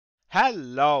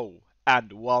Hello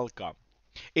and welcome.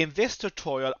 In this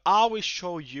tutorial, I will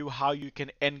show you how you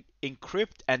can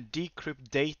encrypt and decrypt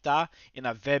data in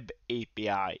a web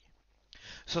API.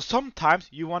 So sometimes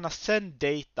you want to send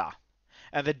data,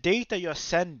 and the data you're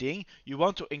sending, you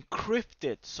want to encrypt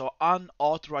it so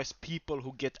unauthorized people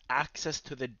who get access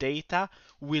to the data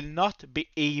will not be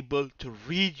able to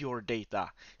read your data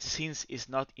since it's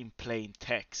not in plain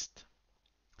text.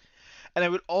 And I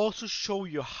will also show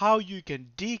you how you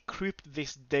can decrypt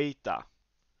this data.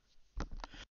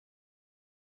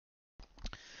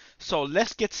 So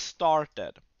let's get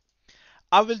started.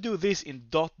 I will do this in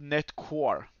 .NET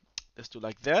Core. Let's do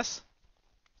like this.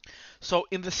 So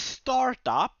in the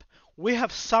startup, we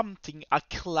have something, a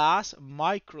class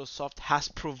Microsoft has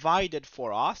provided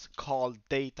for us called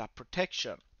data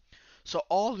protection. So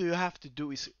all you have to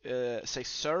do is say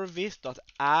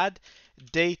service.add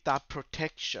data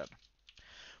protection.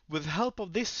 With the help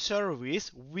of this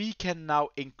service, we can now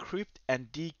encrypt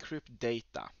and decrypt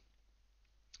data.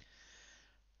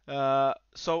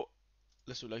 So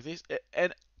let's do like this,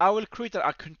 and I will create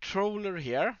a controller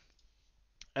here,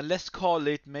 and let's call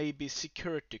it maybe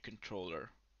security controller.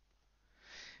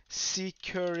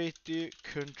 Security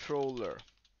controller.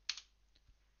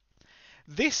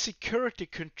 This security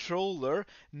controller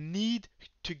need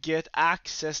to get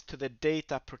access to the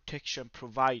data protection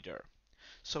provider.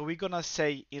 So we're gonna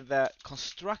say in the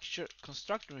constructor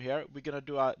here, we're gonna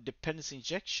do a dependency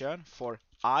injection for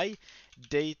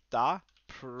data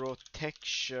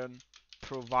protection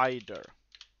provider.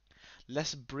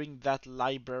 Let's bring that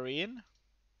library in.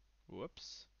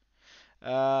 Whoops.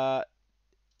 So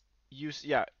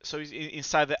it's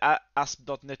inside the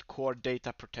ASP.NET Core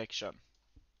data protection.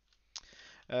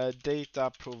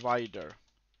 Data provider.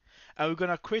 And we're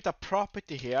gonna create a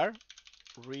property here,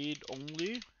 read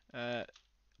only,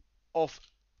 of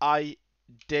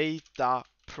iData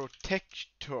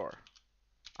protector.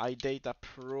 iData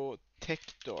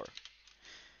protector.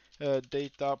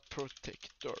 Data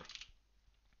protector.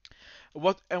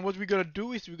 What we're gonna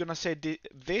do is we're gonna say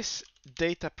this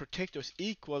data protector is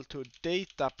equal to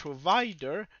data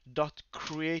provider dot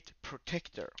create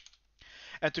protector.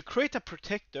 And to create a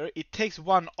protector, it takes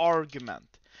one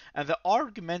argument, and the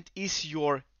argument is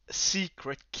your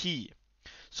secret key.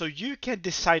 So you can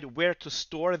decide where to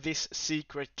store this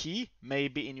secret key,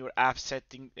 maybe in your app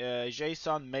setting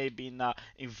JSON, maybe in an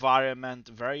environment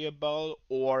variable,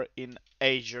 or in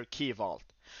Azure Key Vault.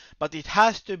 But it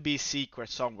has to be secret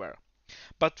somewhere.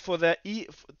 But to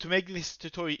make this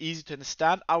tutorial easy to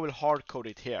understand, I will hard code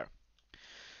it here.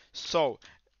 So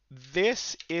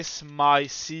this is my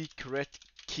secret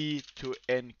key to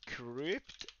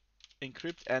encrypt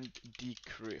and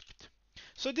decrypt.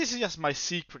 So this is just my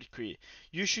secret key.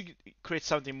 You should create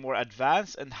something more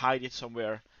advanced and hide it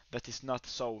somewhere that is not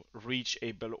so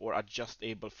reachable or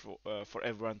adjustable for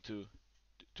everyone to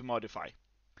modify.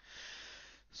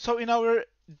 So in our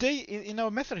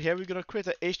method here, we're gonna create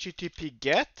a HTTP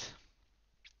GET,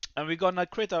 and we're gonna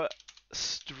create a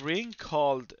string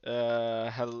called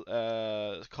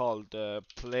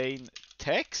plain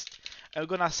text, and we're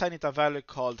gonna assign it a value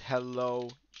called hello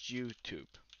YouTube.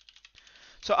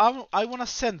 So I want to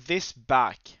send this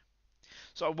back.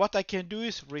 So what I can do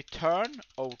is return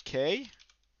OK,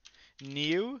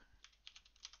 new,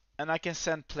 and I can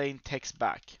send plain text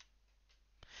back.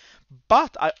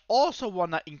 But I also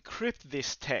want to encrypt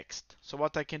this text. So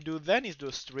what I can do then is do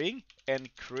a string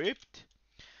encrypt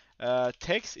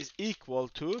text is equal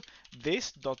to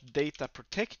this dot data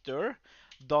protector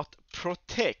dot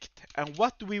protect. And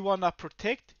what do we want to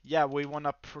protect? Yeah, we want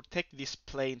to protect this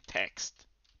plain text.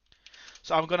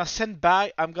 So I'm gonna assign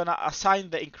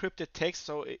the encrypted text,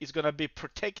 so it's gonna be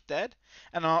protected,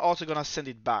 and I'm also gonna send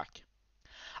it back.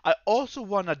 I also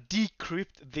wanna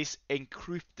decrypt this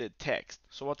encrypted text.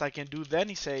 So what I can do then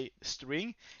is say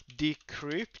string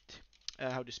decrypt.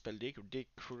 How do you spell decrypt?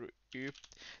 Decrypt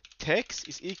text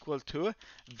is equal to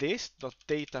this dot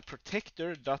data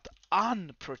protector dot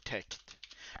unprotect,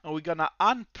 and we're gonna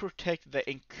unprotect the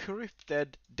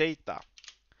encrypted data.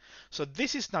 So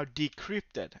this is now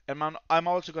decrypted, and I'm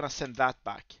also gonna send that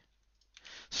back.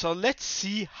 So let's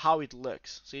see how it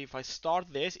looks. So if I start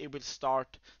this, it will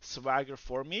start Swagger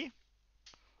for me.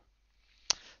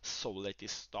 So let it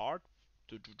start.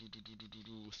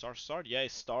 Start. Yeah,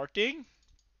 it's starting.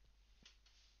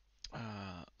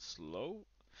 Slow.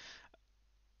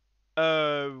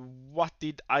 What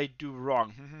did I do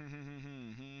wrong?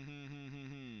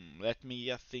 Let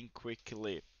me think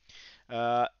quickly.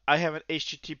 I have an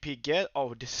HTTP GET.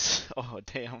 Oh, this. Oh,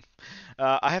 damn.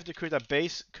 I have to create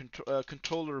a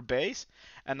controller base,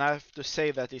 and I have to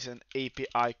say that it's an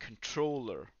API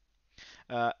controller.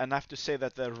 And I have to say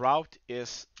that the route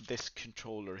is this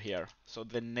controller here. So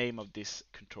the name of this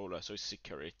controller, so it's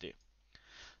security.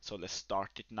 So let's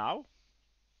start it now.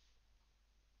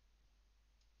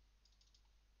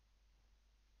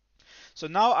 So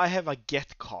now I have a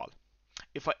get call.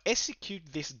 If I execute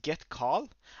this get call,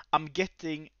 I'm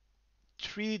getting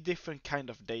three different kind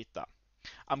of data.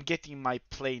 I'm getting my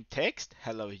plain text,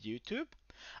 hello YouTube.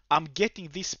 I'm getting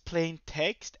this plain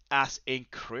text as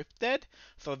encrypted.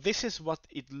 So this is what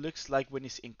it looks like when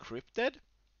it's encrypted.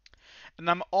 And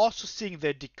I'm also seeing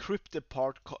the decrypted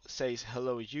part says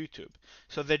hello YouTube.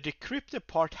 So the decrypted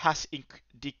part has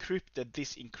decrypted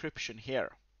this encryption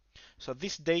here. So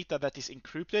this data that is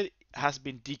encrypted has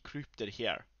been decrypted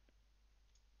here.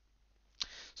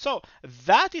 So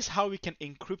that is how we can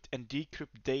encrypt and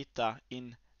decrypt data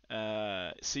in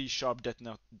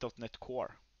C#.NET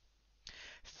Core.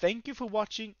 Thank you for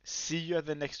watching. See you at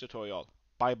the next tutorial.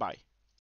 Bye bye.